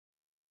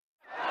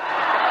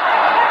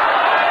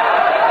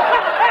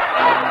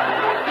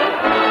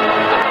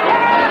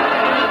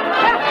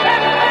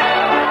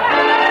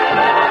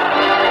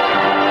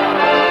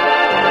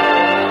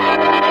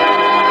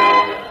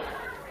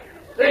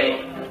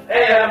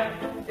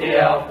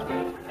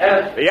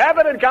yes. The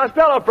Abbott and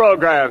Costello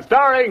program,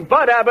 starring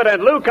Bud Abbott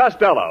and Lou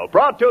Costello,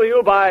 brought to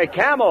you by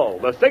Camel,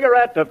 the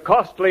cigarette of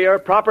costlier,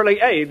 properly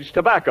aged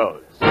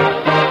tobaccos. The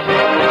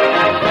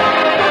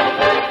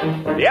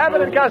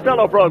Abbott and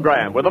Costello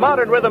program, with the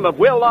modern rhythm of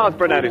Will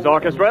Osborne and his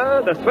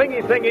orchestra, the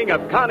swingy singing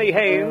of Connie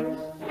Haynes,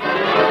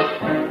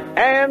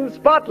 and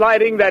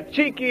spotlighting that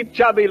cheeky,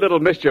 chubby little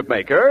mischief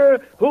maker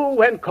who,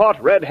 when caught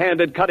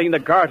red-handed cutting the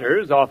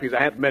garters off his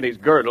Aunt Minnie's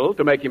girdle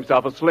to make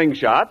himself a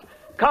slingshot,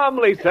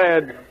 calmly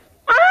said,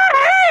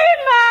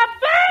 I'm a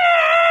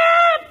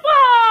bad boy!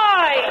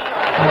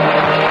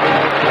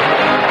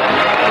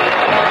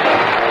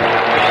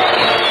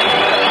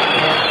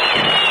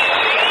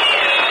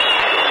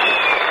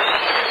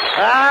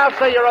 I'll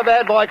say you're a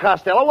bad boy,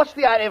 Costello. What's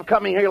the idea of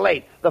coming here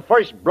late? The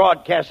first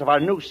broadcast of our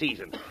new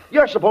season.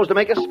 You're supposed to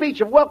make a speech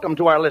of welcome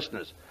to our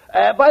listeners.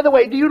 By the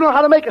way, do you know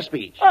how to make a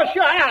speech? Oh,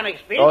 sure, I know how to make a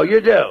speech. Oh,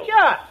 you do?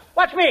 Sure.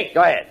 Watch me.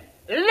 Go ahead.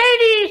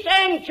 Ladies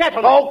and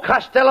gentlemen. Oh,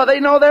 Costello, they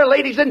know they're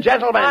ladies and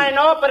gentlemen. I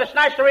know, but it's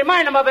nice to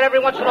remind them of it every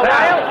once in a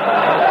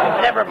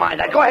while. Never mind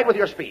that. Go ahead with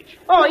your speech.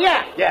 Oh,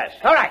 yeah? Yes.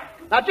 All right.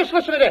 Now, just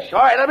listen to this. All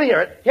right, let me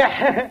hear it.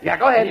 Yeah. Yeah,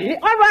 go ahead.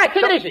 All right,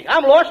 take it easy.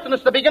 I'm lost, and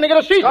it's the beginning of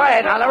the season. Go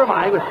ahead, now, never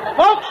mind.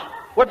 Folks,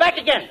 we're back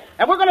again,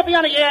 and we're going to be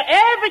on the air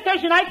every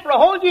Thursday night for a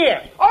whole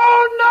year.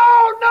 Oh,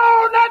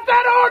 no, not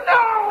that. Oh,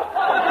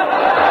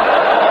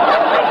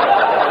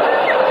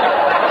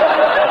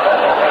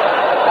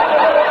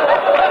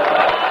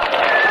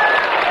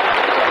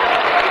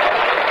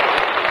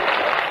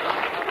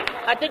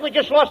 I think we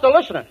just lost a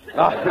listener.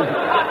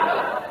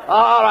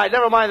 All right,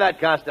 never mind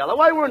that, Costello.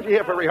 Why weren't you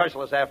here for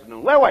rehearsal this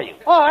afternoon? Where were you?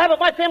 Oh, Abbott,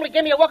 my family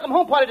gave me a welcome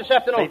home party this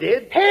afternoon. They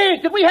did? Hey,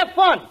 did we have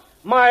fun?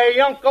 My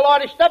Uncle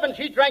Artie Stubbins,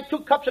 he drank 2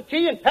 cups of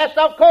tea and passed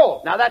out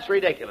cold. Now, that's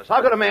ridiculous.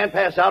 How could a man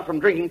pass out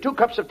from drinking 2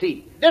 cups of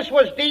tea? This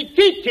was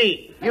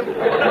DTT. You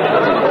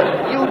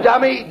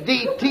dummy,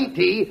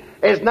 DTT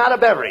is not a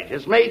beverage.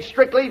 It's made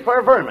strictly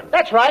for vermin.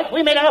 That's right.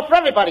 We made enough for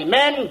everybody.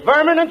 Men,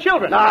 vermin, and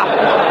children.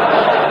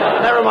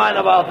 Never mind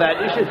about that.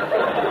 You should...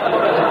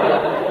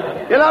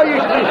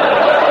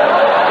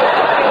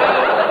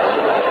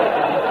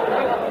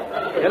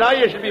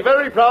 You should be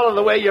very proud of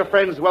the way your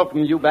friends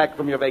welcomed you back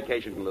from your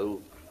vacation,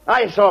 Lou.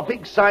 I saw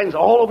big signs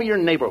all over your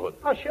neighborhood.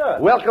 Oh, sure.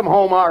 Welcome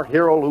home, our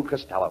hero, Lou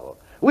Costello.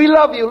 We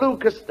love you, Lou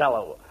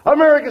Costello.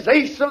 America's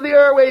ace of the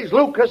airways,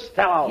 Lou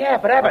Costello. Yeah,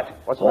 but Abbott.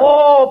 What's the matter?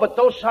 Oh, but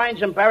those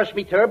signs embarrassed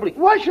me terribly.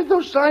 Why should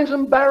those signs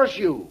embarrass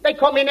you? They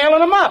caught me nailing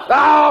them up.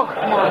 Oh,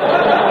 come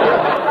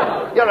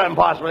on. You're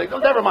impossible.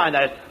 Never mind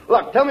that.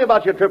 Look, tell me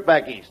about your trip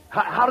back east.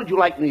 How did you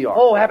like New York?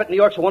 Oh, Abbott, New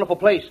York's a wonderful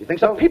place. You think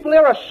so? The people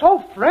there are so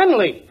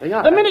friendly. They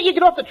are. The minute you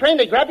get off the train,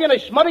 they grab you and they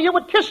smother you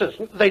with kisses.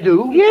 They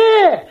do?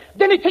 Yeah.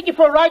 Then they take you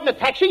for a ride in a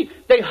taxi.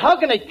 They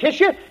hug and they kiss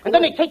you. And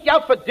then they take you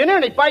out for dinner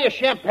and they buy you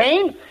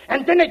champagne.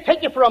 And then they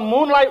take you for a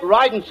moonlight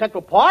ride in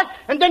Central Park.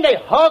 And then they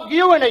hug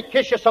you and they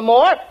kiss you some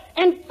more.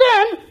 And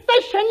then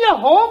they send you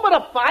home with a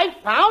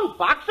 5-pound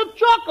box of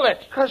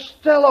chocolates.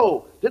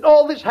 Costello, did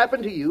all this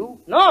happen to you?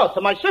 No,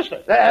 to my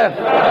sister.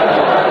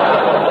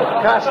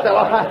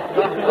 Costello,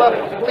 look,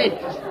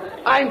 please.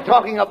 I'm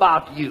talking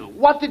about you.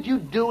 What did you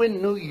do in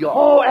New York?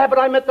 Oh, Abbott,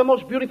 I met the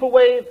most beautiful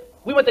wave.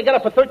 We went together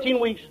for 13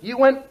 weeks. You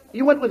went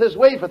with this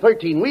wave for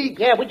 13 weeks?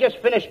 Yeah, we just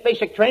finished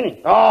basic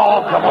training.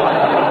 Oh, come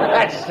on.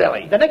 That's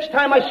silly. The next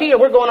time I see you,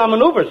 we're going on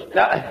maneuvers.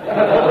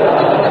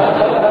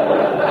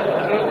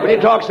 Will you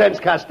talk sense,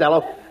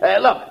 Costello?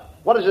 Look,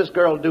 what does this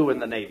girl do in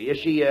the Navy? Is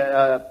she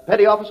a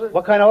petty officer?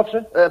 What kind of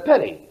officer?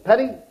 Petty.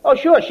 Petty? Oh,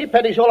 sure. She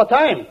petties all the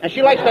time. And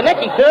she likes the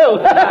necky,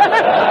 too.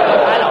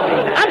 I don't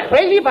mean that. I'm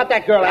crazy about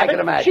that girl, I Abbott.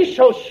 can imagine. She's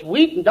so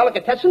sweet and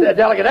delicatessen.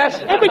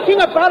 Delicatessen? Everything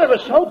about her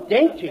is so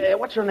dainty.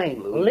 What's her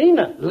name, Lou?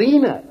 Lena.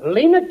 Lena?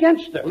 Lena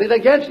Genster. Lena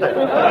Genster.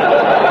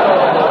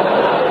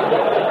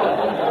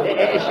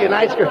 Is she a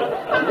nice girl?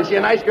 Is she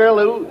a nice girl,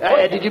 Lou?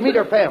 Did you meet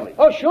her family?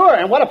 Oh, sure.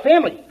 And what a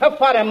family. Her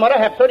father and mother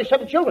have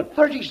 37 children.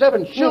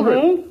 37 children?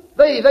 Mm-hmm.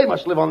 They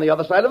must live on the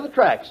other side of the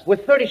tracks.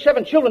 With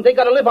 37 children, they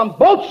got to live on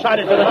both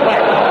sides of the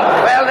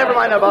tracks. Well, never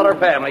mind about her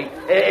family.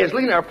 Is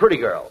Lena a pretty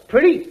girl?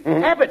 Pretty?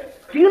 Mm-hmm. Abbott,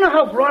 do you know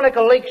how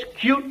Veronica Lake's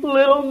cute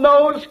little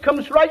nose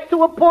comes right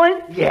to a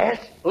point?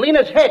 Yes.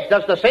 Lena's head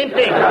does the same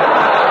thing.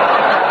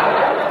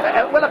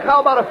 Well, look,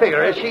 how about a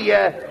figure? Is she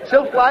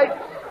sylph-like?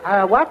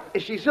 What?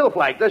 Is she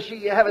sylph-like? Does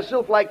she have a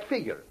sylph-like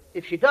figure?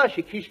 If she does,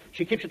 she keeps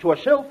it to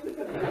herself.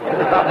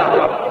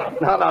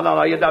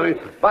 No, you don't.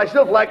 By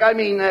sylph-like, I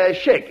mean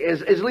chic.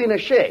 Is Lena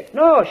chic?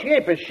 No, she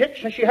ain't been chic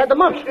since she had the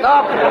mumps.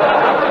 No.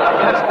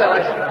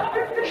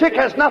 Chic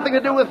has nothing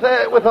to do with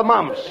the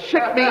mumps.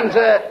 Chic means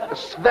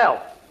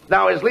svelte.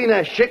 Now, is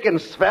Lena chic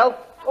and svelte?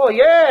 Oh,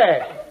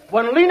 yeah.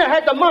 When Lena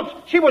had the mumps,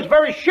 she was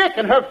very chic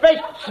and her face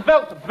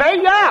svelte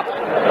way up.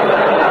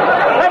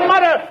 Her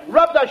mother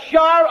rubbed a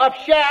shower of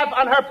shave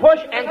on her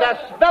push and the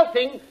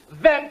svelting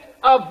went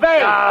away.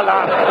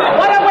 No.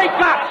 What have we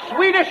got?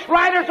 Swedish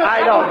riders or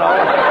I don't know.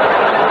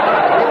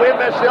 You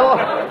imbecile.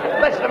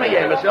 Listen to me,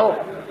 imbecile.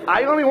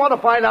 I only want to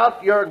find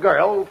out your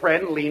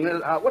girlfriend,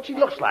 Lena, what she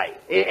looks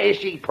like. Is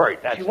she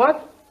pert? She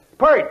what?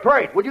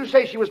 Pert. Would you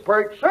say she was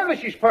pert? Certainly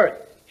she's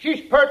pert. She's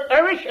pert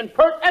Irish and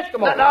pert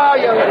Eskimo. No,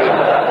 you idiot.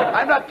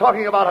 I'm not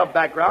talking about her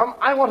background.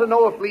 I want to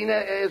know if Lena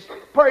is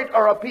pert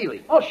or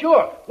appealing. Oh,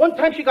 sure. One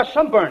time she got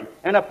sunburned,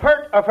 and a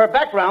pert of her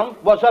background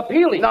was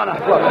appealing. No, look,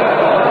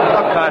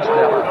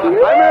 Costello.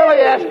 I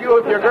merely ask you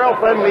if your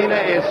girlfriend Lena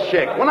is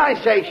chic. When I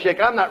say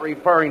chic, I'm not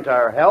referring to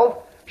her health.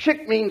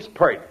 Chic means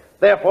pert.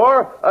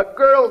 Therefore, a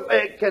girl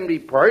can be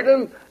pert,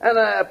 and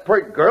a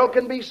pert girl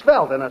can be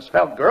svelte, and a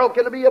svelte girl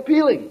can be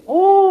appealing.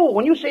 Oh,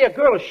 when you say a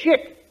girl is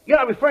chic, you're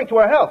not referring to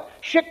her health.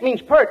 Chic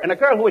means pert, and a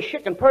girl who is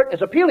chic and pert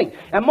is appealing.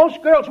 And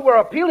most girls who are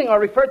appealing are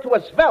referred to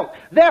as svelte.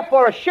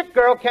 Therefore, a chic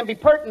girl can be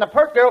pert, and a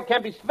pert girl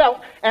can be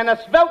svelte, and a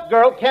svelte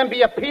girl can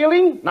be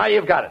appealing. Now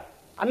you've got it.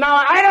 And now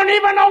I don't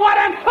even know what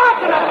I'm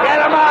talking about.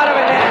 Get him out of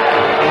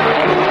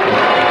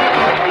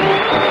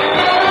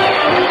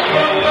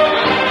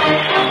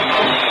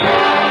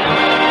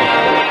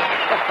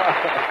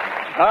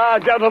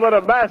Gentlemen,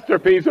 a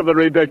masterpiece of the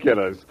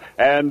ridiculous.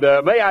 And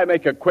may I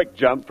make a quick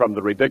jump from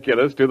the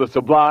ridiculous to the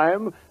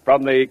sublime,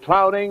 from the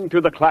clowning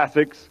to the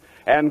classics,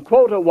 and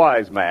quote a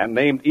wise man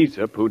named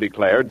Aesop who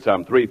declared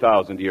some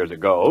 3,000 years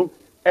ago,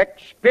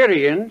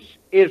 "Experience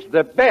is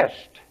the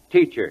best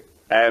teacher."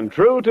 And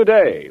true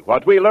today,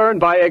 what we learn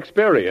by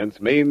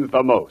experience means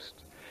the most.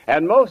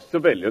 And most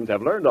civilians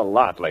have learned a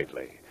lot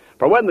lately.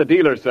 For when the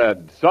dealer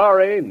said,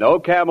 "Sorry, no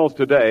camels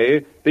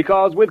today,"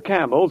 because with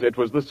camels it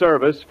was the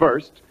service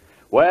first,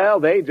 well,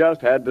 they just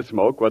had to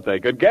smoke what they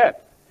could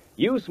get.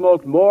 You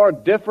smoked more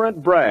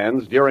different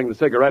brands during the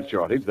cigarette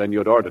shortage than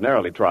you'd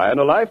ordinarily try in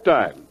a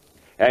lifetime.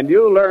 And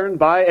you learned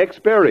by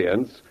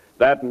experience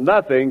that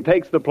nothing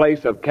takes the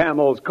place of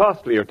Camel's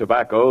costlier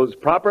tobaccos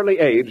properly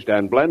aged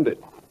and blended.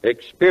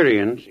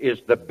 Experience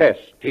is the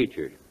best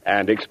teacher.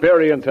 And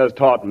experience has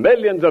taught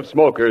millions of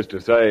smokers to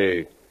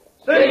say,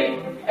 C-A-M-E-L-S.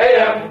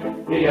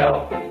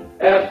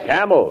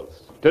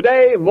 Camels.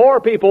 Today, more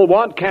people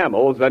want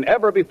Camels than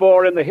ever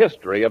before in the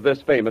history of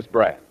this famous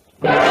brand.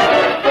 And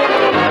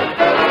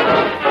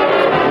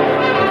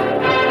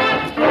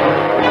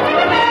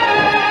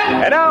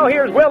now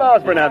here's Will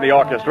Osborne and the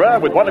orchestra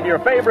with one of your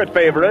favorite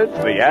favorites,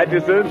 the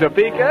Atchison,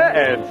 Topeka,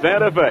 and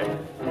Santa Fe.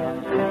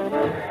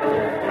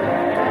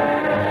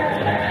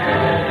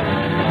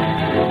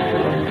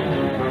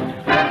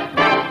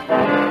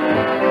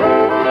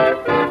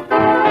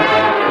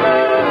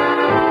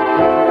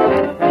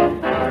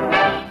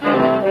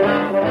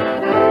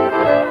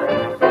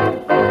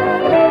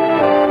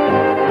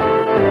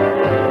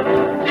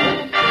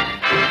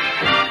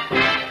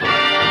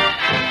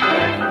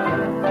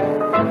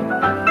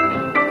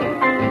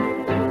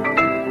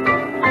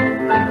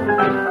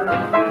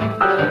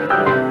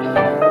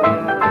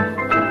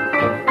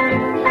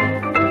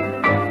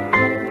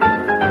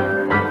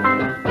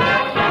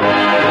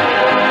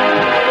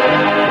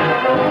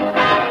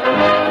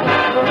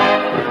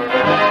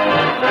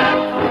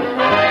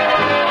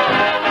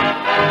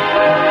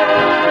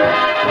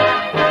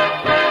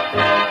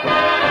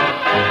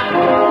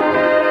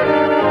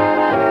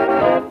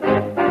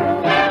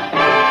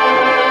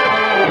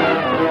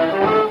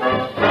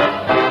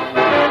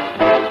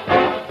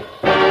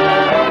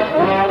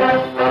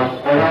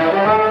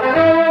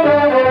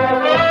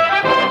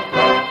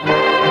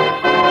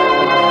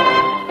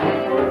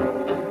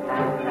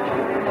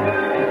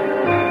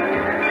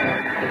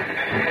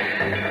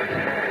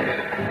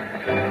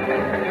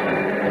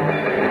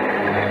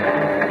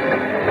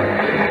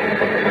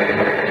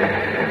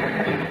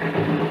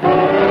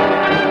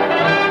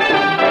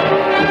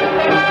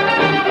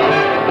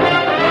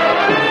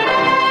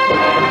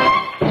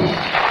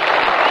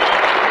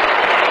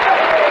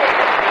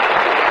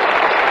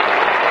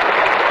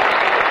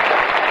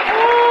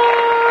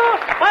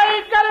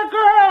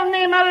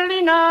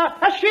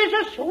 She's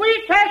as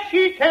sweet as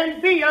she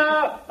can be.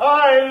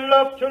 I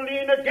love to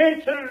lean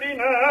against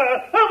Alina.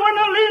 When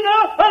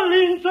Alina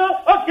leans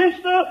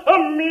against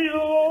me.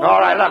 All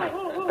right,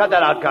 look. Cut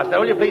that out, Costello.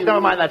 Will you please never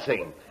mind that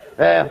singing?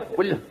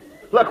 Will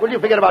you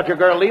forget about your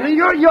girl, Lena?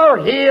 You're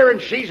here and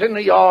she's in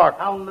New York.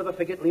 I'll never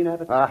forget Lena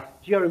Abbott.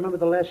 Do you remember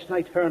the last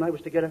night her and I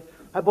was together?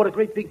 I bought a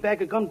great big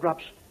bag of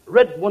gumdrops.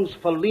 Red ones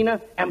for Lena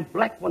and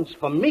black ones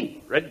for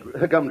me. Red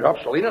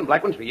gumdrops for Lena and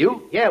black ones for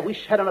you? Yeah, we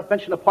sat on a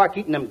bench in the park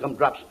eating them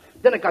gumdrops.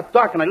 Then it got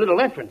dark and I lit a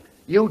lantern.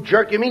 You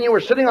jerk, you mean you were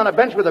sitting on a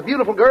bench with a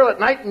beautiful girl at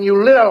night and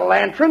you lit a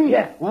lantern?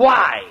 Yeah.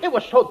 Why? It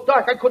was so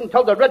dark I couldn't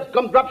tell the red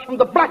gumdrops from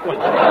the black ones.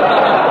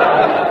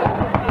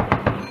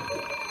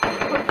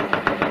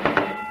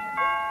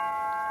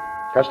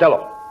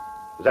 Costello,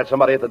 is that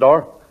somebody at the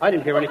door? I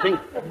didn't hear anything.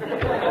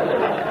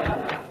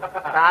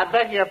 I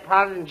beg your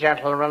pardon,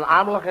 gentlemen.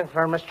 I'm looking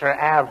for Mr.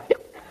 Abbott.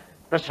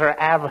 Mr.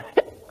 Abbott.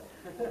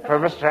 For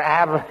Mr.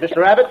 Abbott.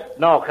 Mr. Abbott?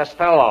 No,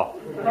 Costello.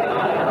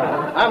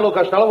 I'm Lou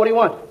Costello. What do you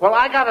want? Well,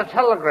 I got a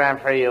telegram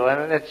for you,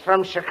 and it's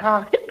from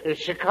Chicago.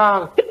 It's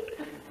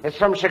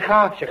from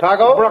Chicago.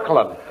 Chicago?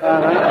 Brooklyn.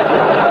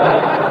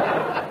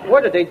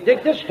 Where did they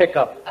dig this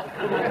hiccup?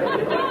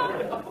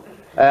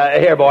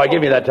 Here, boy,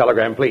 give me that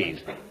telegram,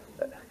 please.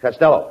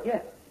 Costello.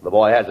 Yeah. The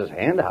boy has his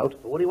hand out.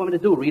 What do you want me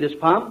to do, read his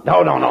palm?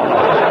 No.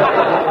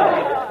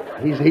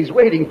 He's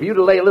waiting for you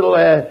to lay a little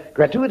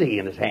gratuity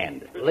in his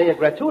hand. Lay a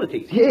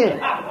gratuity?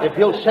 Yeah. If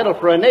he'll settle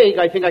for an egg,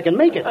 I think I can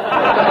make it.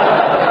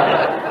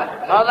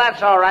 Oh,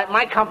 that's all right.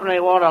 My company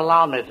won't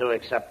allow me to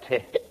accept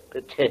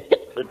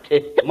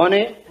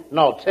Money?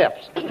 No,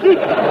 tips.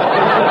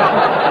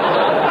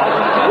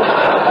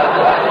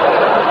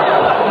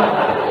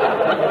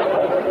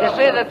 You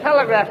see, the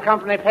telegraph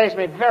company pays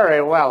me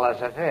very well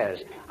as it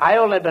is. I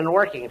only been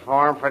working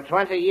for them for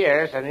 20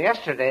 years, and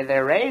yesterday they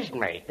raised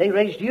me. They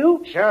raised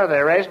you? Sure,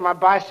 they raised my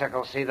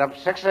bicycle seat up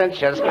 6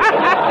 inches.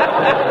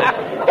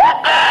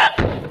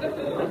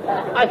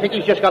 I think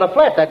he's just got a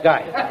flat, that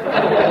guy.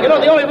 You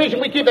know, the only reason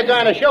we keep the guy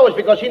on the show is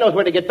because he knows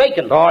where to get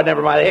bacon. Oh,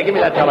 never mind. Here, give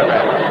me that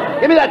telegram.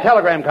 Give me that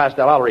telegram,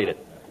 Costello. I'll read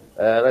it.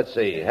 Let's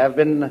see. Have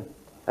been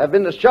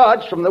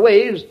discharged from the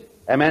waves.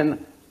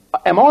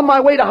 Am on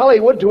my way to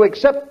Hollywood to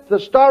accept the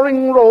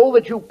starring role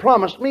that you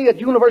promised me at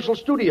Universal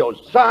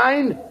Studios.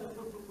 Signed,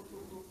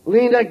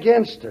 Lena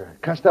Genster.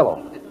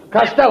 Costello.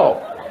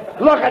 Costello,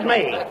 look at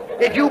me.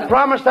 Did you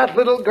promise that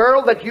little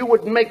girl that you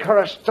would make her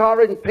a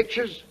star in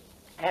pictures?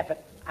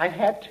 Abbott, I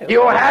had to.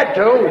 You had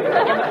to? It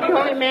was the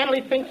only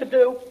manly thing to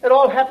do. It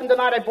all happened the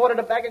night I bought her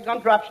a bag of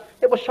gumdrops.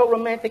 It was so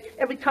romantic.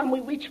 Every time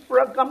we reached for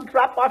a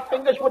gumdrop, our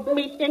fingers would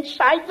meet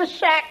inside the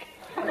sack.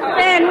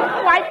 Then,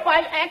 quite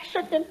by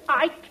accident,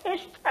 I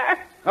kissed her.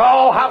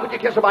 Oh, how could you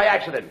kiss her by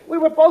accident? We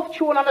were both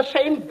chewing on the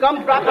same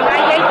gumdrop, and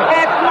I ate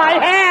past my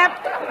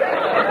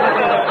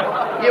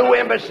half. You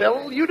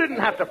imbecile. You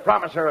didn't have to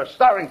promise her a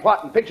starring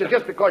part in pictures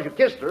just because you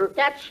kissed her.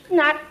 That's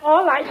not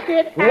all I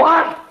did.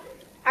 What?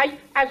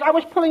 As I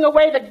was pulling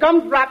away, the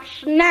gumdrop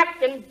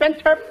snapped and bent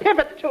her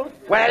pivot tooth.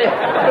 Well,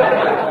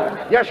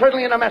 you're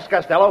certainly in a mess,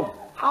 Costello.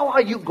 How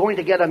are you going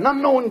to get an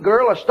unknown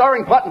girl a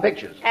starring part in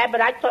pictures? Abbott,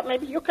 I thought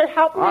maybe you could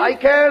help me. I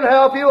can't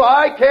help you.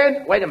 I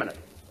can't. Wait a minute.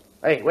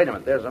 Hey, wait a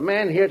minute. There's a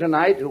man here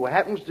tonight who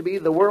happens to be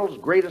the world's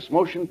greatest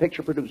motion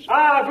picture producer.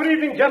 Good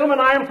evening,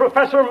 gentlemen. I am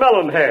Professor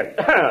Melonhead.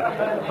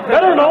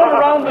 Better known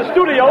around the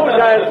studios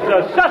as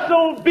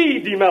Cecil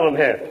B. D.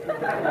 Melonhead.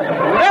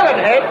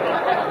 Melonhead?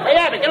 Hey,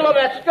 Abbott, get a load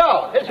of that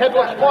skull. His head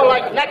looks more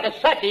like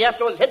Nagasaki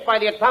after it was hit by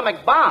the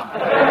atomic bomb.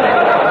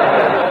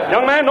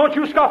 Young man, don't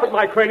you scoff at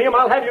my cranium.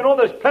 I'll have you know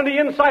there's plenty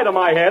inside of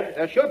my head.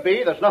 There should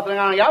be. There's nothing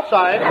on the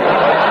outside.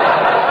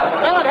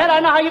 Melonhead, I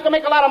know how you can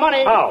make a lot of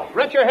money. How?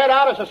 Rent your head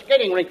out as a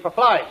skating rink for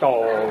flies.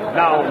 Oh,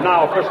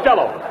 now,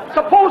 Costello.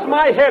 Suppose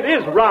my head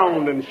is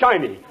round and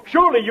shiny.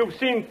 Surely you've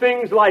seen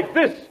things like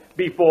this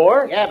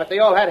before. Yeah, but they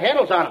all had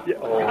handles on them. Yeah,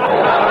 oh.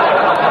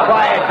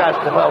 Quiet,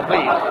 Costello,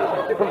 please.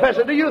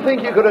 Professor, do you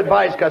think you could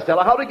advise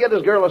Costello how to get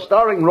his girl a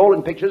starring role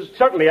in pictures?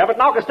 Certainly, Abbott.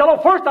 Now, Costello,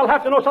 first I'll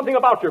have to know something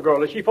about your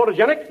girl. Is she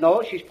photogenic?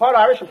 No, she's part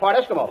Irish and part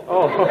Eskimo.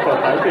 Oh,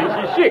 I see.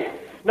 She's chic.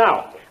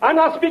 Now, I'm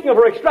not speaking of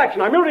her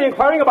extraction. I'm merely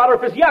inquiring about her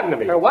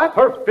physiognomy. Her what?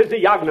 Her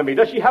physiognomy.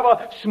 Does she have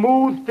a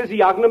smooth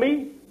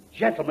physiognomy?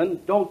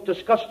 Gentlemen, don't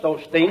discuss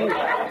those things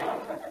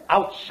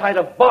outside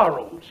of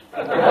barrooms.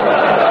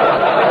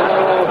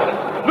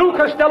 Lou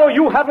Costello,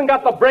 you haven't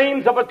got the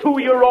brains of a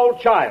 2-year-old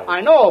child. I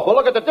know, but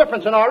look at the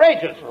difference in our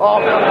ages. Oh,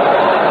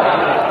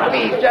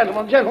 please,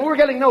 gentlemen, we're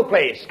getting no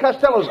place.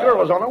 Costello's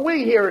girl is on her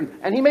way here,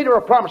 and he made her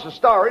a promise to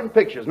star in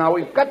pictures. Now,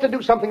 we've got to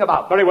do something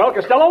about it. Very well,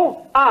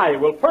 Costello. I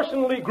will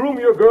personally groom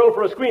your girl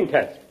for a screen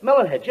test.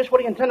 Melonhead, just what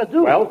do you intend to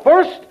do? Well,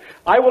 first,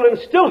 I will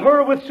instill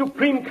her with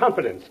supreme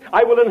confidence.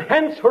 I will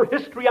enhance her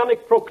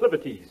histrionic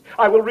proclivities.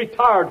 I will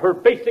retard her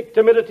basic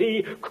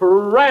timidity,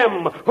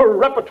 cram her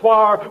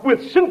repertoire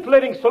with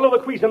scintillating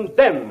soliloquies, and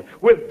then,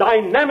 with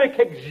dynamic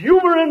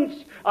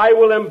exuberance, I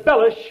will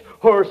embellish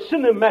her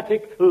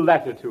cinematic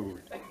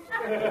latitude.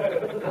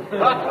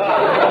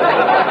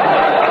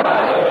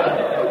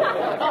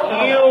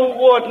 You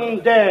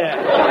wouldn't dare.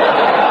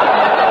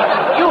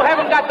 You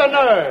haven't got the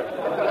nerve.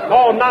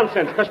 Oh,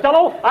 nonsense,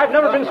 Costello. I've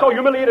never been so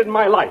humiliated in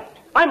my life.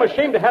 I'm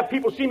ashamed to have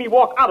people see me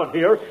walk out of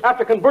here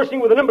after conversing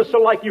with an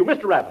imbecile like you,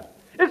 Mr. Abbott.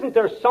 Isn't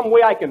there some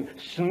way I can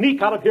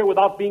sneak out of here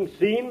without being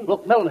seen?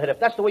 Look, Melonhead, if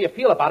that's the way you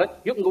feel about it,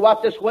 you can go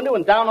out this window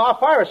and down our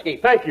fire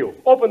escape. Thank you.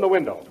 Open the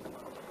window.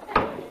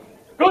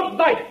 Good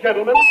night,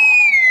 gentlemen.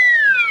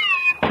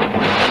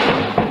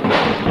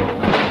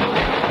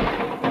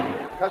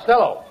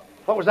 Costello,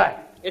 what was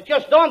that? It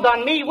just dawned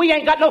on me we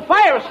ain't got no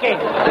fire escape.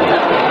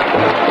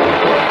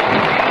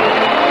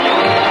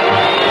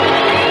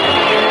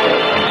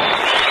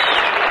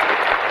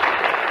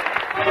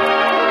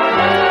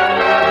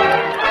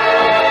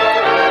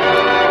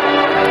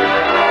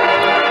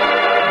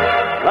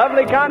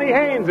 Lovely Connie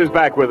Haynes is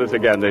back with us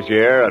again this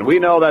year, and we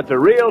know that's a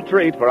real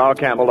treat for our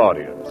Campbell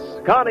audience.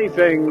 Connie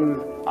sings,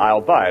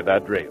 I'll Buy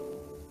That Dream.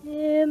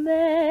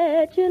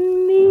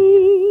 Imagine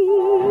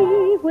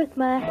me with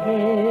my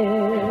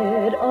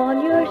head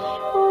on your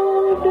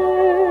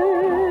shoulder,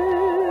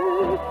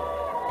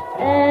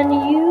 and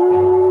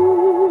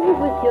you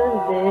with your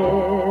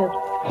lips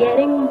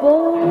getting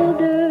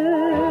bolder,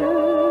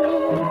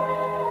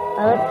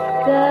 a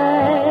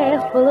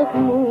sky full of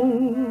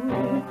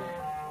moon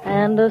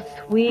and a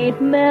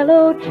sweet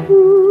mellow tune.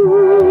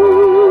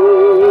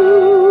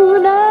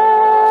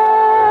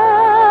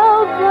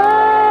 I'll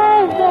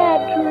buy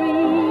that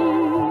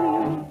dream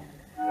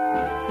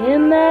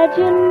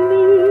Imagine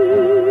me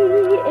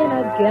in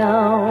a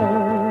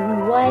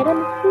gown white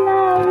and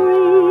flowery,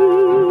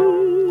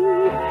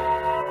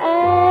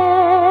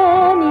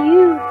 and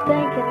you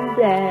thanking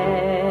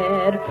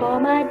Dad for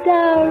my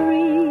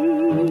dowry.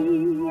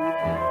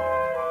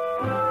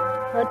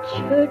 A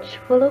church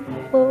full of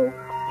folks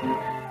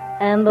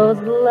and those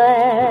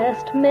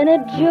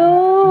last-minute jokes.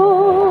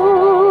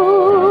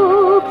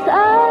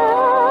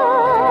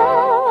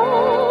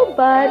 I'll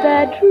buy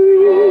that dream,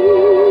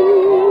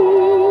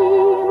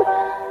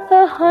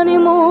 a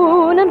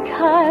honeymoon in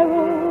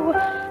Cairo,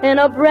 in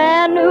a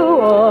brand new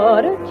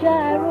order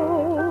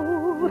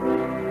gyro,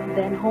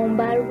 then home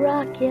by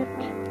rocket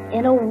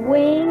in a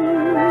wing.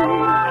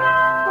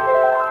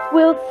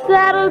 We'll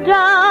settle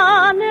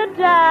down near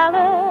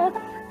Dallas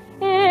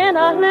in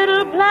a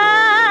little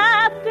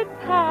plastic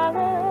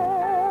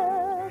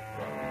palace.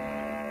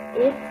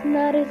 It's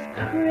not as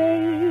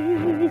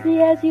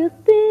crazy as you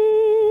think.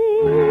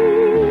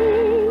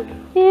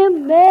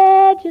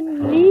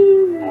 Imagine me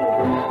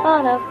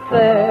on a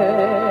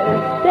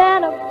first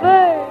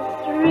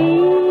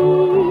anniversary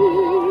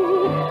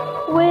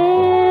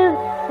with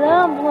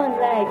someone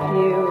like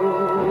you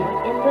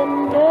in the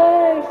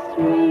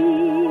nursery.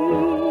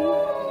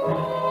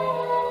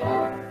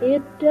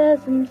 It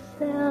doesn't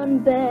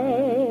sound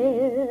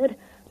bad,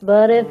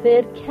 but if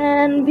it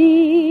can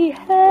be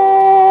had,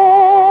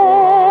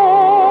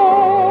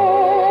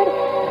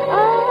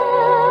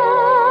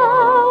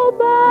 I'll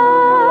buy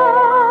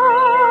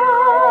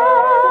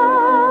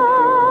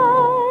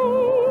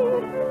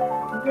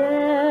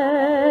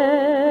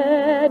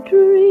that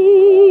dream.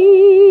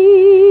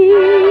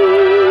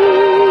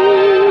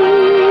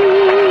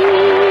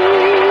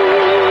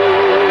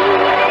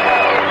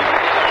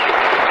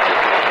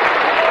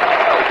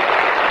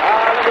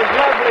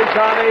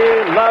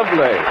 Connie,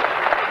 lovely.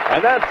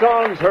 And that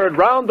song's heard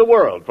round the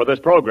world, for this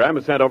program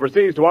is sent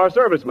overseas to our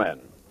servicemen.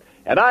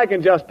 And I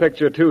can just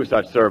picture two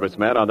such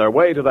servicemen on their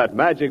way to that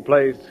magic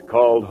place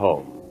called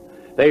home.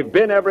 They've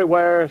been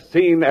everywhere,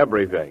 seen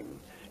everything.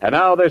 And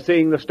now they're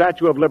seeing the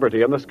Statue of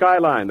Liberty and the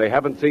skyline they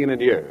haven't seen in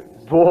years.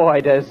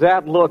 Boy, does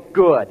that look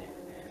good.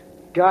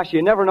 Gosh,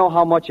 you never know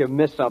how much you've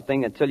missed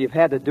something until you've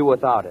had to do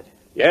without it.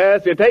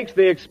 Yes, it takes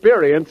the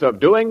experience of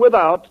doing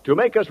without to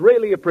make us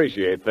really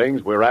appreciate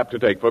things we're apt to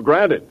take for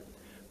granted.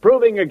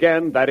 Proving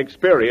again that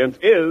experience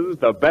is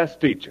the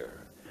best teacher.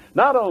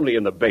 Not only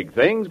in the big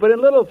things, but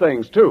in little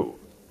things, too.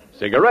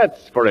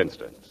 Cigarettes, for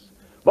instance.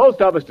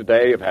 Most of us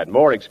today have had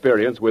more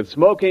experience with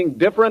smoking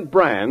different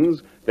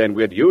brands than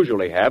we'd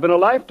usually have in a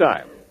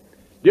lifetime.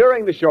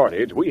 During the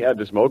shortage, we had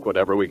to smoke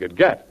whatever we could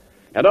get.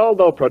 And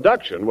although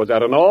production was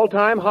at an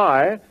all-time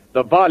high,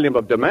 the volume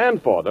of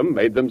demand for them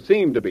made them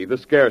seem to be the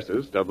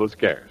scarcest of the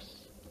scarce.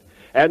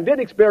 And did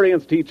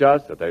experience teach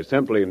us that there's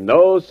simply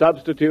no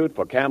substitute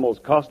for Camel's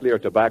costlier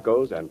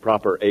tobaccos and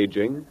proper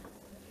aging?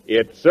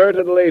 It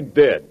certainly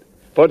did.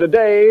 For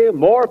today,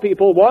 more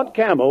people want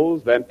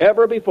Camels than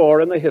ever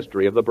before in the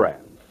history of the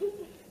brand.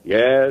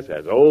 Yes,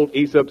 as old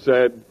Aesop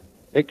said,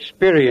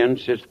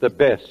 experience is the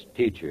best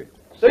teacher.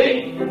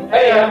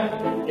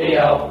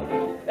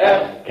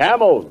 C-A-M-E-L-S.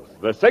 Camels,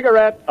 the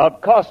cigarette of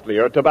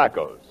costlier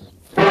tobaccos.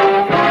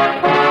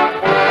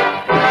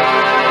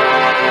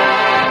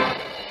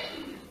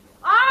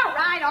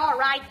 All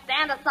right,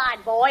 stand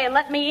aside, boy, and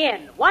let me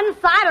in. One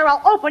side or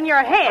I'll open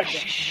your head.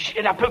 Shh.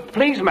 Now,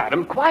 please,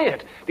 madam,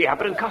 quiet. The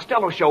Abbott and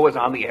Costello show is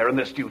on the air in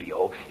the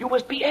studio. You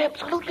must be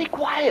absolutely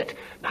quiet.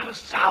 Not a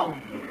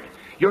sound.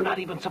 You're not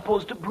even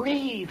supposed to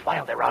breathe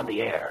while they're on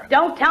the air.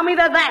 Don't tell me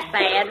they're that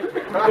bad.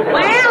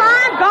 Well,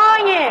 I'm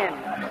going in.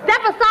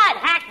 Step aside,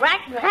 hat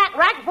rack,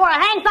 before I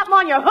hang something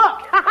on your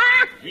hook.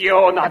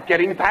 You're not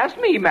getting past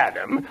me,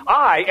 madam.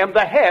 I am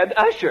the head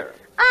usher.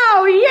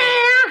 Oh,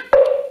 yeah?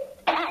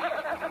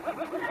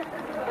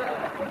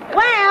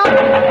 Well,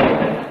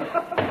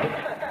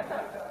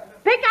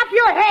 pick up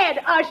your head,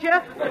 usher.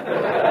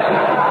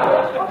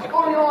 What's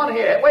going on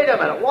here? Wait a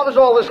minute. What is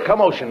all this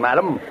commotion,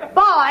 madam?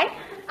 Boy,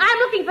 I'm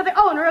looking for the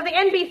owner of the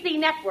NBC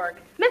network,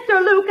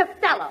 Mr. Lou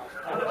Costello.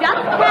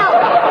 Just tell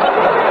him.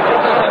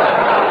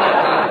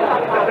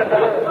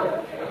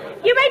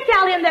 You may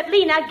tell him that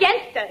Lena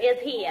Genster is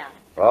here.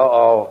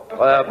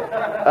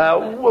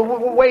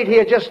 Wait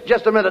here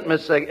just a minute,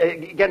 Miss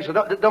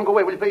Gensler. Don't go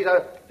away, will you please?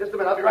 Just a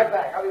minute. I'll be right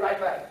back.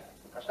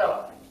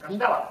 Costello.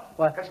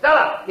 What?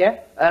 Costello.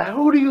 Yeah?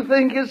 Who do you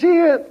think is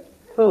here?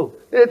 Who?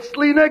 It's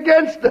Lena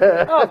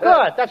Genster. Oh,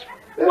 good. That's...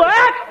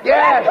 What?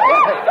 Yes.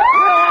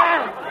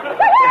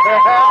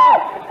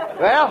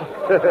 Well...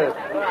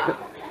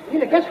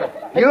 Lena Genster.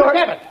 Hey, You-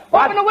 Abbott,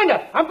 What? open the window.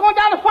 I'm going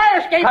down the fire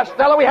escape.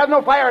 Costello, we have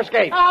no fire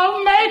escape.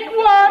 I'll make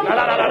one.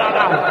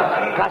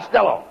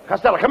 No.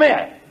 Costello, come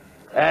here.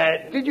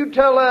 Did you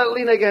tell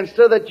Lena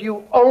Genster that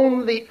you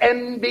own the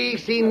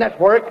NBC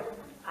network?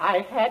 I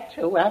had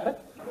to, Abbott.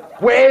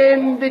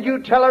 When did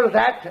you tell her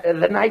that?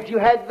 The night you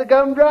had the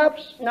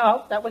gumdrops?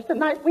 No, that was the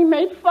night we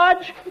made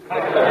fudge.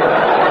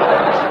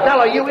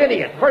 Costello, you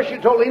idiot. First you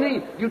told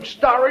Lena you'd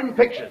star in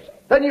pictures.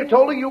 Then you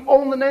told her you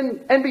own the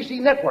NBC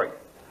network.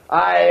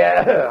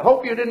 I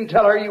hope you didn't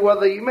tell her you were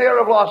the mayor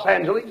of Los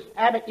Angeles.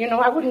 Abbott, you know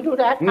I wouldn't do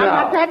that. No. I'm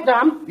not that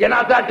dumb. You're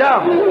not that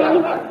dumb.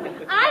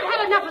 I've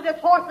had enough of this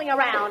horsing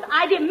around.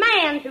 I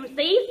demand to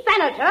see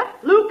Senator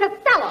Lou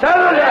Costello.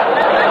 Senator!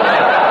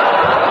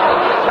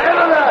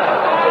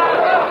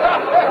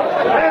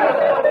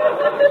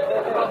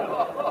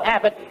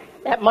 Abbott,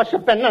 that must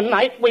have been the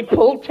night we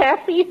pulled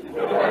Taffy.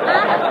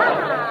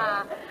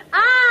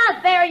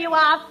 There you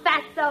are,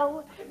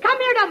 Fatso. Come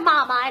here to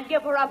Mama and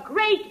give her a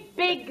great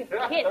big kiss. All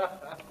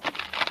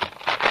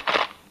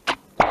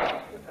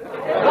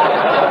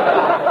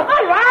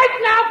right,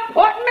 now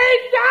put me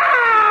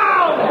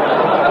down!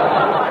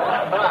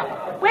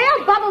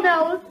 Well, Bubble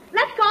Nose,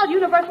 let's call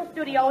Universal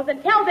Studios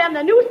and tell them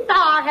the new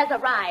star has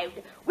arrived.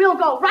 We'll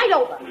go right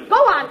over. Go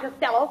on,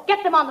 Costello.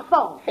 Get them on the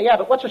phone. Hey,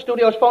 Abbott, what's the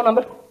studio's phone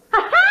number?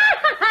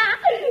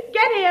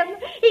 Get him.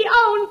 He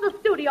owns the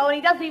studio and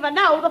he doesn't even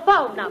know the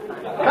phone number.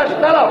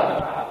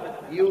 Costello,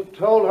 you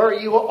told her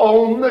you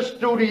own the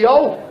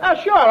studio?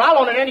 Sure, I'll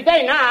own it any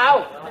day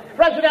now.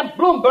 President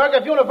Bloomberg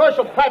of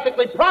Universal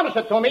practically promised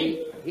it to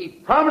me. He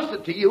promised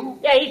it to you?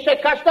 Yeah, he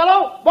said,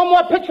 Costello, one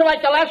more picture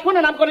like the last one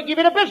and I'm going to give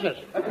you the business.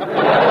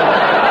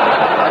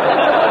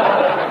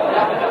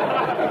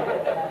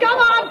 Come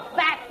on,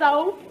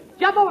 Fatso.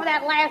 Jump over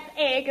that last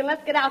egg and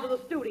let's get out to the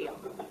studio.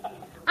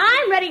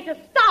 I'm ready to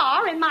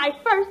star in my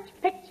first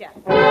picture.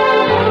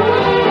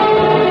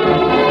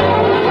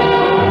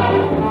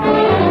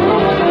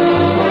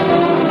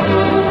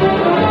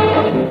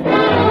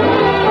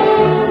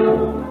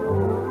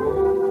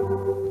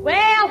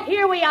 Well,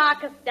 here we are,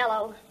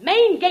 Costello.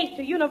 Main gate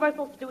to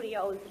Universal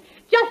Studios.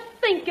 Just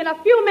think, in a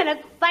few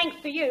minutes, thanks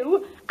to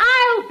you,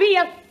 I'll be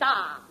a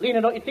star.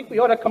 Lena, don't you think we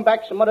ought to come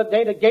back some other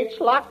day? The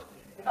gate's locked.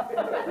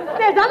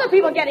 There's other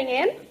people getting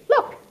in.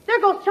 Look, there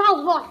goes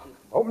Charles Lawson.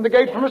 Open the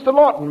gate for Mr.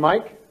 Lawton,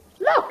 Mike.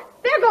 Look,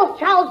 there goes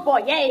Charles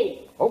Boyer.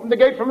 Open the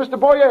gate for Mr.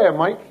 Boyer,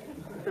 Mike.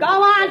 Go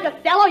on,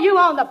 Costello. You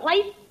own the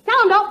place.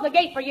 Tell him to open the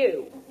gate for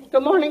you.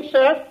 Good morning,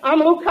 sir. I'm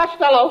Lou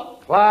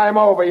Costello. Climb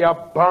over, you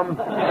bum.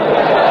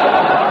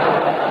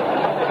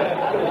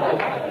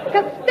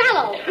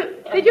 Costello,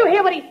 did you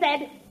hear what he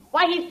said?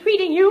 Why, he's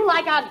treating you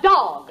like a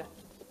dog.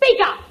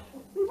 Speak up.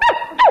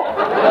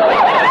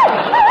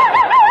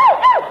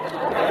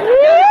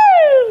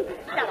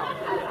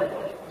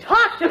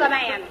 Talk to the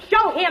man.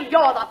 Show him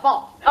you're the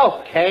boss.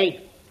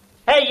 Okay.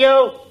 Hey,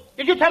 you.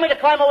 Did you tell me to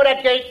climb over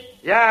that gate?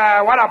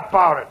 Yeah, what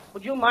about it?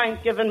 Would you mind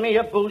giving me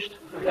a boost?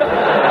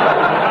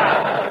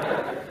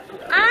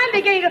 I'm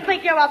beginning to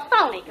think you're a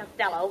phony,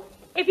 Costello.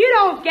 If you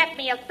don't get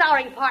me a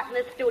starring part in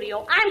this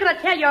studio, I'm going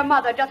to tell your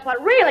mother just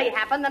what really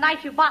happened the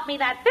night you bought me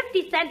that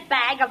 50-cent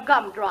bag of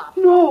gumdrops.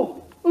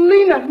 No,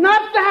 Lena,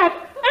 not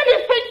that.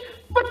 Anything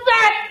but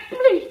that.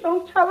 Please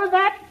don't tell her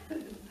that.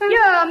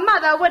 Your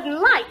mother wouldn't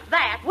like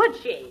that, would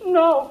she?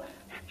 No.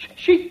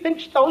 She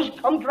thinks those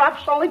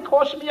gumdrops only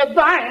cost me a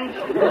dime.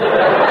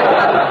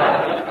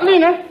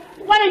 Lena,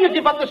 why don't you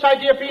give up this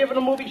idea for even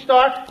a movie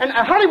star? And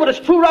Hollywood is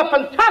too rough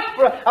and tough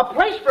for a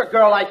place for a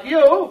girl like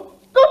you.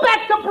 Go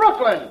back to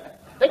Brooklyn.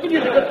 They could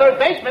use a good third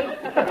baseman.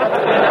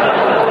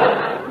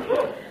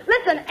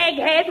 Listen,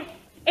 egghead,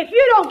 if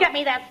you don't get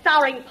me that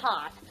starring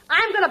part,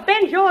 I'm going to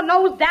bend your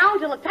nose down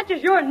till it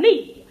touches your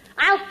knee.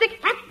 I'll stick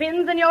hat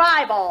pins in your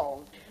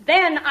eyeballs.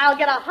 Then I'll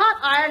get a hot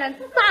iron and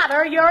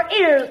solder your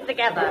ears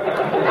together.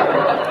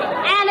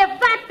 And if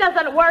that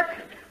doesn't work,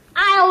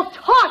 I'll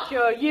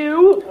torture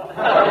you.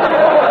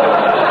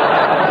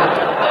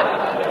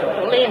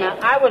 Lena,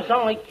 I was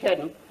only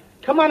kidding.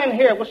 Come on in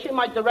here. We'll see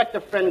my director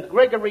friend,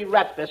 Gregory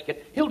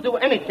Ratbiscuit. He'll do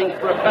anything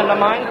for a friend of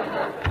mine.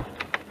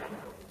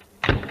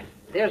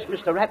 There's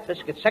Mr.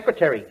 Ratbiscuit's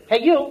secretary.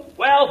 Hey, you.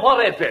 Well, what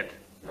is it?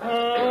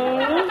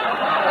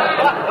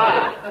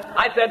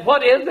 I said,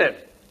 what is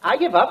it? I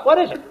give up. What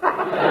is it?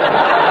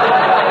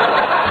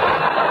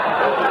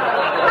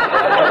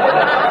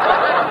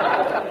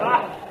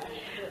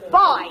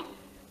 Boy,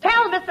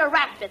 tell Mr.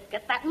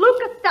 Ratbiscuit that Lou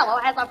Costello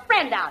has a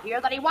friend out here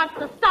that he wants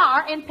to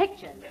star in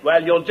pictures.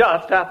 Well, you'll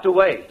just have to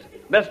wait.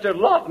 Mr.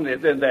 Lawton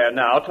is in there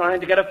now trying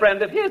to get a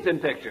friend of his in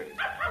pictures.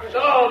 So,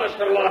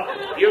 Mr.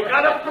 Lawton, you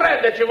got a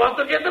friend that you want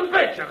to give them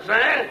pictures,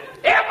 eh?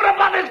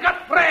 Everybody's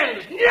got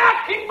friends.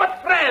 Nothing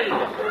but friends.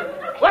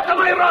 What am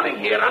I running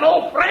here, an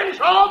old friend's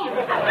home?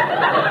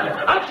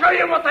 I'll show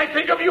you what I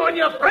think of you and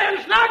your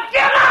friends. Now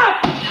get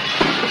up!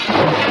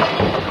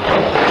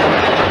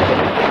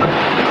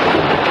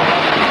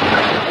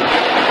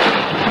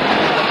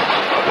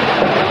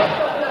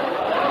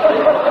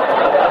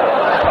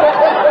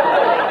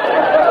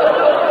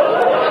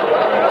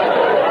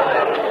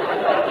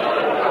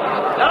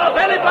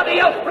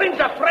 Brings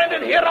a friend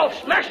in here, I'll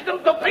smash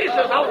them to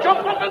pieces. I'll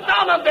jump up and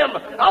down on them.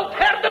 I'll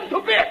tear them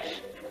to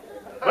bits.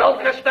 Well,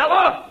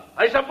 Costello,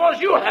 I suppose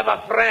you have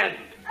a friend.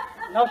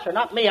 No, sir,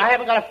 not me. I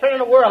haven't got a friend in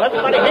the world.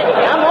 Everybody hates me.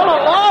 I'm all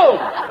alone.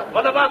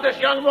 What about this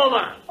young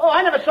woman? Oh,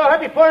 I never saw her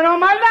before in all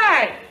my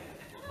life.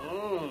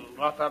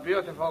 What a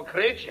beautiful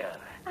creature.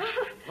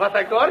 What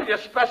a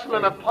gorgeous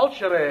specimen of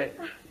poultry.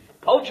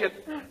 Poultry.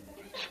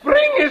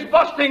 Spring is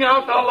busting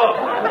out all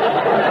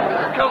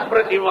over. Come,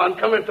 pretty one,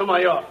 come into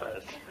my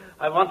office.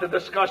 I want to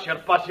discuss your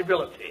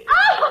possibility.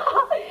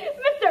 Oh,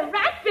 Mr.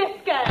 Rat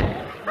Biscuit.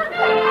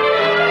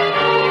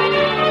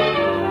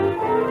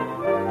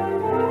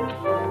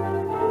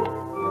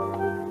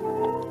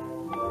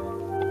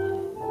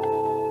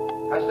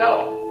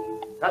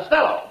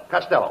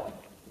 Costello.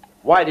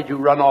 Why did you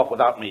run off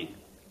without me?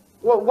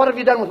 Well, what have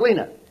you done with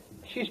Lena?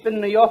 She's been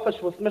in the office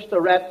with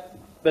Mr. Rat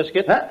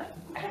Biscuit. Huh?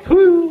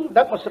 Whew,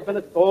 that must have been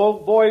it. Oh,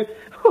 boy.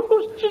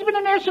 She's been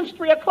in there since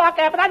 3 o'clock,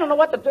 Abbott. I don't know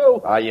what to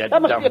do.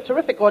 That must be a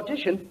terrific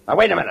audition. Now,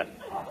 wait a minute.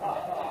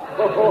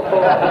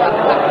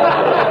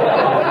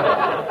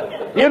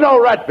 You know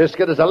Rat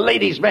Biscuit is a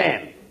ladies'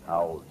 man.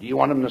 Now, do you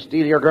want him to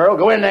steal your girl?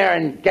 Go in there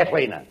and get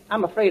Lena.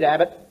 I'm afraid,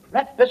 Abbott.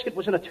 Rat Biscuit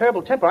was in a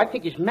terrible temper. I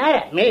think he's mad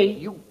at me.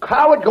 You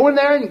coward, go in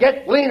there and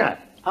get Lena.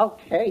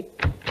 Okay.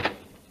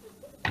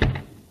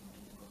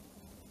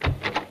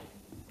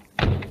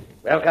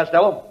 Well,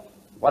 Costello,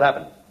 what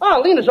happened?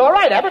 Oh, Lena's all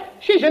right, Abbott.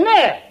 She's in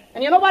there.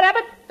 And you know what,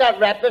 Abbott? That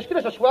Rat Biscuit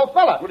is a swell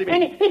fella. What do you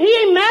mean? And he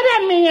ain't mad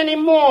at me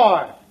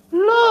anymore.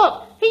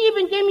 Look, he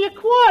even gave me a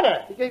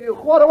quarter. He gave you a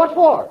quarter? What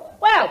for?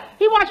 Well,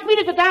 he wants me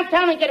to go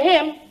downtown and get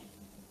him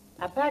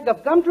a bag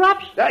of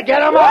gumdrops. Get him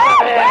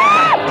out of there!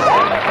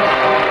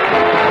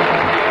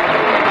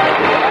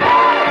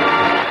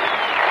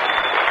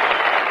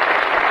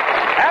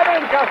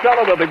 Abbott and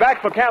Costello will be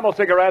back for Camel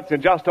cigarettes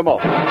in just a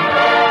moment.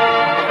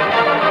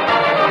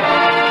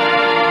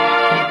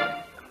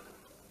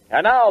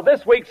 And now,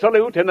 this week's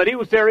salute in the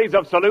new series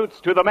of salutes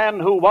to the men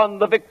who won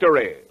the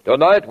victory.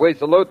 Tonight, we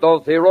salute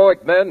those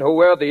heroic men who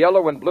wear the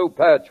yellow and blue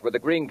patch with the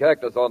green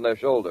cactus on their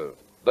shoulders.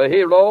 The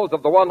heroes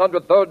of the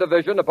 103rd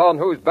Division, upon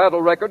whose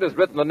battle record is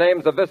written the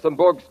names of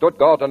Wissembourg,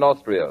 Stuttgart, and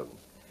Austria.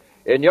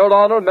 In your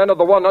honor, men of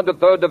the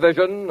 103rd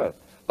Division,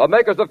 the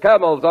makers of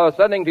Camels are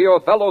sending to your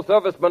fellow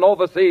servicemen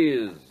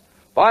overseas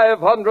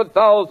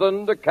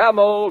 500,000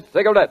 Camel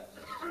cigarettes.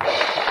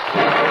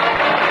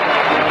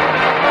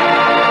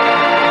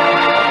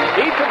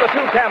 Each of the 2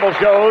 Camel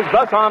shows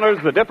thus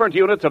honors the different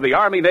units of the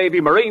Army,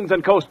 Navy, Marines,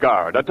 and Coast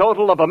Guard, a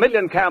total of 1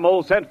 million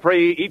camels sent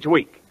free each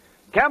week.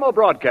 Camel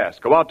broadcasts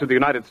go out to the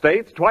United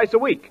States twice a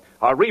week,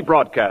 are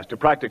rebroadcast to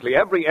practically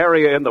every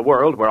area in the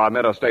world where our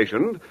men are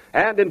stationed,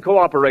 and in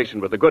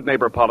cooperation with the Good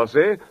Neighbor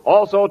policy,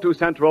 also to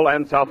Central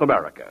and South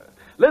America.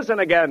 Listen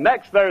again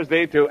next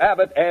Thursday to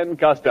Abbott and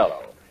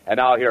Costello. And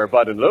now here are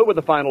Bud and Lou with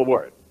the final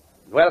word.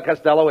 Well,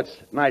 Costello, it's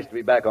nice to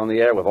be back on the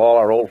air with all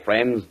our old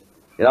friends.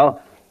 You know,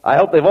 I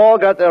hope they've all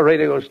got their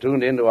radios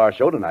tuned in to our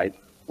show tonight.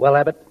 Well,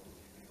 Abbott,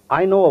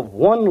 I know of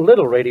one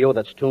little radio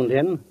that's tuned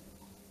in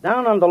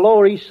down on the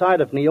Lower East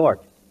Side of New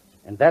York.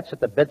 And that's at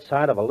the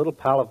bedside of a little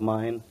pal of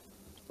mine,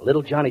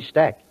 little Johnny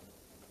Stack.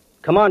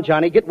 Come on,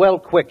 Johnny, get well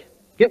quick.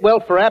 Get well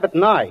for Abbott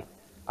and I.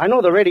 I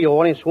know the radio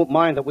audience won't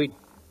mind that we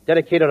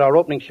dedicated our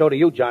opening show to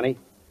you, Johnny.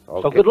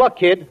 Okay. So good luck,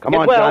 kid. Come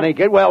on, Johnny.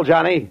 Get well,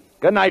 Johnny.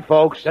 Good night,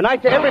 folks. Good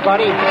night to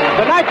everybody.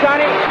 Good night,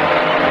 Johnny.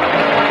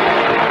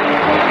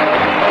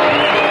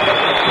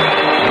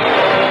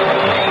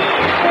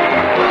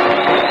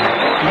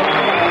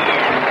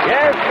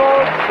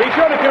 Be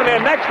sure to tune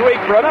in next week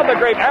for another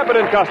great Abbott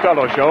and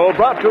Costello show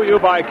brought to you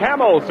by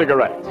Camel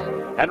Cigarettes.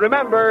 And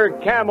remember,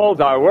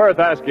 Camels are worth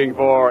asking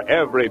for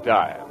every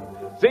time.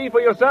 See for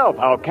yourself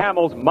how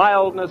Camel's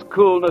mildness,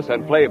 coolness,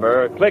 and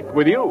flavor click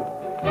with you.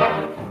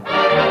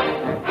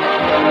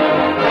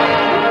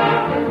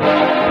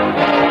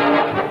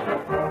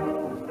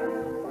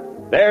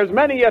 There's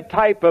many a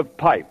type of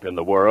pipe in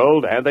the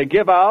world, and they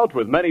give out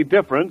with many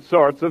different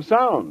sorts of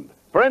sound.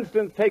 For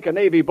instance, take a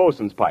Navy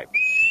bosun's pipe.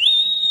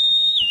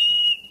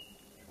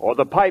 Or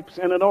the pipes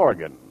in an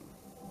organ.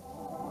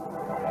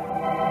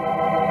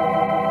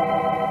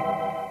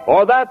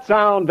 Or that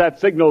sound that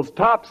signals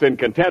tops in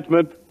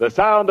contentment, the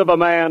sound of a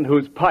man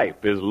whose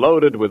pipe is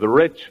loaded with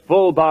rich,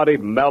 full-bodied,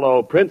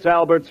 mellow Prince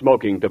Albert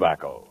smoking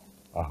tobacco.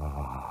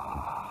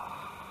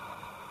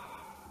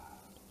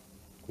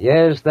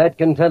 Yes, that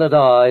contented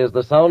is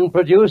the sound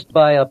produced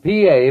by a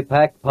PA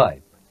packed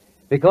pipe.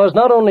 Because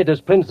not only does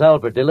Prince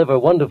Albert deliver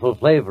wonderful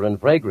flavor and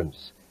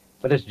fragrance,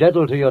 but it's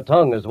gentle to your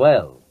tongue as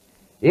well.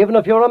 Even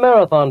if you're a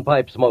marathon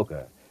pipe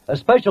smoker, a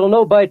special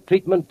no-bite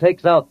treatment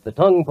takes out the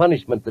tongue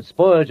punishment that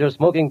spoils your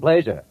smoking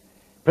pleasure.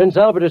 Prince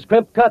Albert is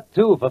crimp cut,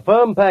 too, for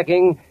firm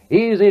packing,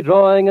 easy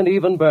drawing, and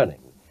even burning.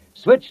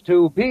 Switch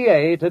to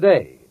PA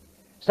today.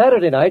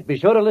 Saturday night, be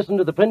sure to listen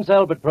to the Prince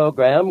Albert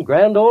program,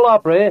 Grand Ole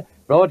Opry,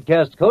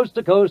 broadcast coast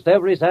to coast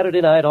every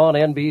Saturday night on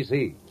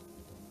NBC.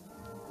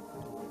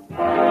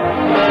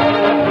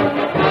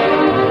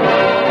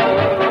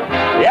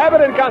 The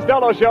Abbott and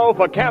Costello Show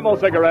for Camel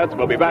Cigarettes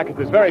will be back at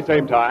this very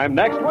same time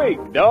next week.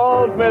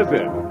 Don't miss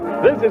it.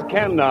 This is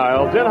Ken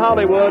Niles in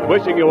Hollywood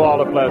wishing you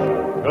all a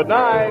pleasant good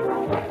night.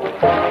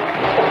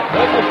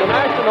 This is the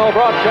National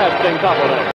Broadcasting Company.